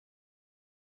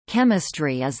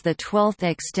Chemistry is the 12th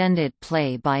extended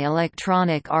play by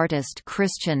electronic artist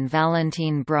Christian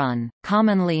Valentin Brunn,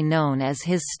 commonly known as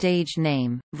his stage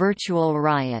name, Virtual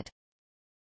Riot.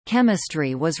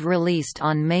 Chemistry was released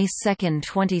on May 2,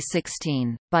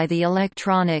 2016, by the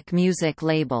electronic music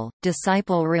label,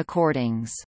 Disciple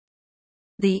Recordings.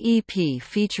 The EP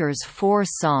features 4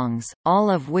 songs, all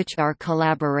of which are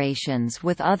collaborations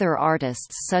with other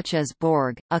artists such as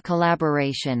Borg, a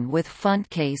collaboration with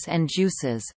Funtcase and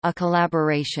Juices, a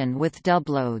collaboration with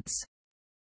Dubloads.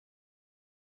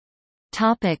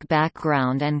 Topic: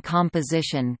 background and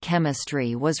composition.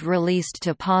 Chemistry was released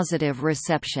to positive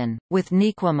reception, with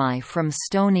Nikwamai from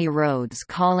Stony Roads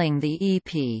calling the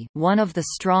EP one of the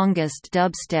strongest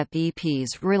dubstep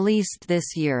EPs released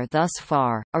this year thus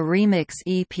far. A remix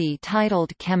EP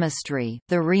titled Chemistry,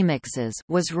 The Remixes,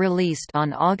 was released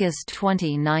on August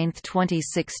 29,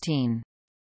 2016.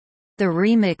 The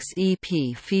Remix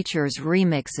EP features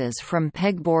remixes from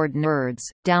Pegboard Nerds,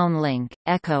 Downlink,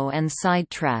 Echo and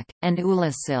Sidetrack, and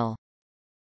Ulasil.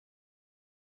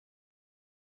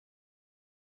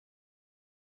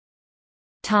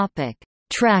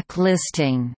 Track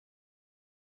listing.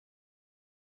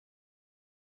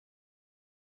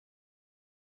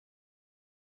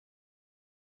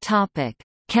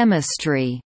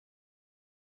 Chemistry.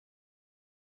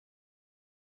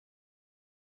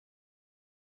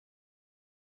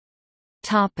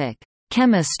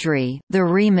 Chemistry, The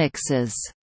Remixes.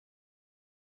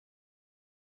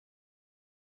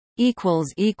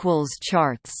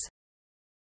 Charts.